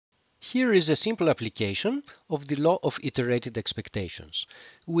Here is a simple application of the law of iterated expectations.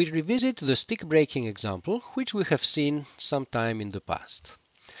 We revisit the stick breaking example, which we have seen sometime in the past.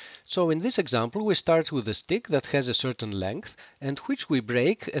 So in this example, we start with a stick that has a certain length and which we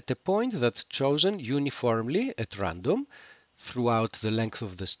break at a point that's chosen uniformly at random throughout the length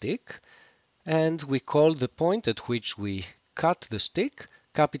of the stick. And we call the point at which we cut the stick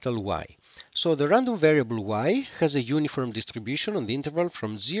capital Y. So the random variable Y has a uniform distribution on the interval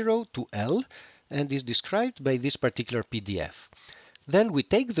from 0 to L and is described by this particular PDF. Then we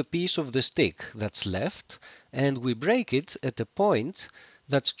take the piece of the stick that's left and we break it at a point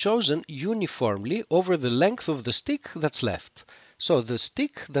that's chosen uniformly over the length of the stick that's left. So the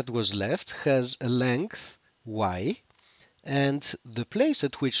stick that was left has a length Y, and the place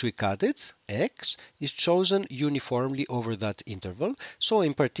at which we cut it, x, is chosen uniformly over that interval. So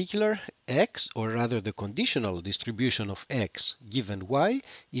in particular, x, or rather the conditional distribution of x given y,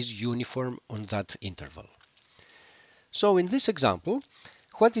 is uniform on that interval. So in this example,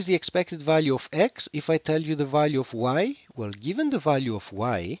 what is the expected value of x if I tell you the value of y? Well, given the value of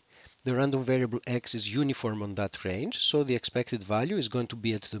y, the random variable x is uniform on that range, so the expected value is going to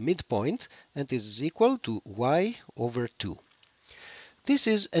be at the midpoint and is equal to y over 2. This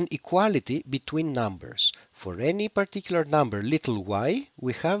is an equality between numbers. For any particular number, little y,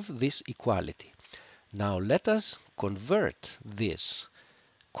 we have this equality. Now let us convert this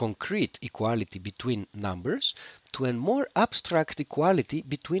concrete equality between numbers to a more abstract equality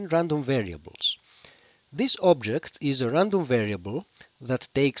between random variables. This object is a random variable that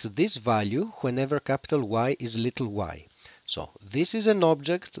takes this value whenever capital Y is little y. So this is an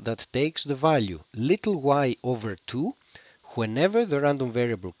object that takes the value little y over 2 whenever the random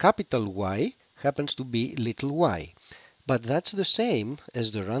variable capital Y happens to be little y. But that's the same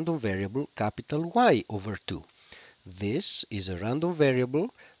as the random variable capital Y over 2. This is a random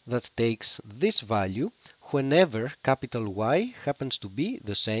variable that takes this value whenever capital Y happens to be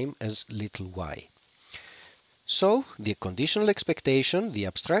the same as little y. So the conditional expectation, the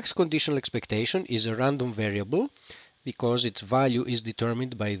abstract conditional expectation, is a random variable because its value is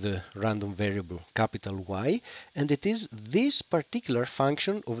determined by the random variable capital Y, and it is this particular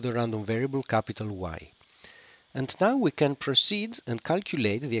function of the random variable capital Y. And now we can proceed and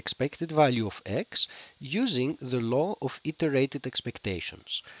calculate the expected value of x using the law of iterated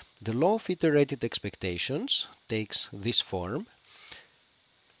expectations. The law of iterated expectations takes this form.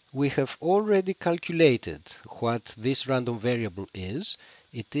 We have already calculated what this random variable is.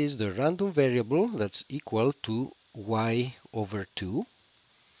 It is the random variable that's equal to y over 2.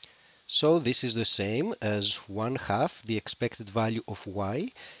 So this is the same as 1/2 the expected value of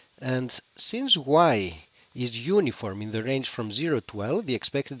y. And since y is uniform in the range from 0 to L, the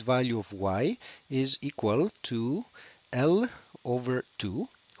expected value of y is equal to L over 2,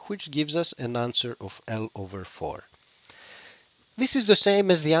 which gives us an answer of L over 4. This is the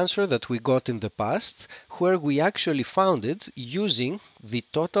same as the answer that we got in the past, where we actually found it using the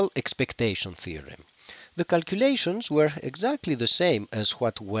total expectation theorem. The calculations were exactly the same as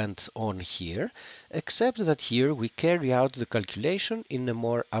what went on here, except that here we carry out the calculation in a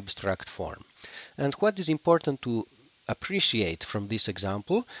more abstract form. And what is important to appreciate from this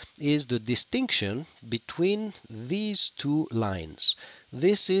example is the distinction between these two lines.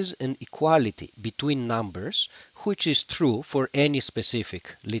 This is an equality between numbers, which is true for any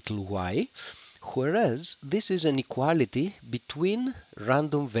specific little y, whereas this is an equality between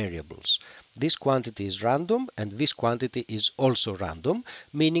random variables. This quantity is random and this quantity is also random,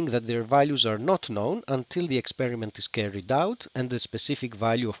 meaning that their values are not known until the experiment is carried out and the specific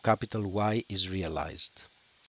value of capital Y is realized.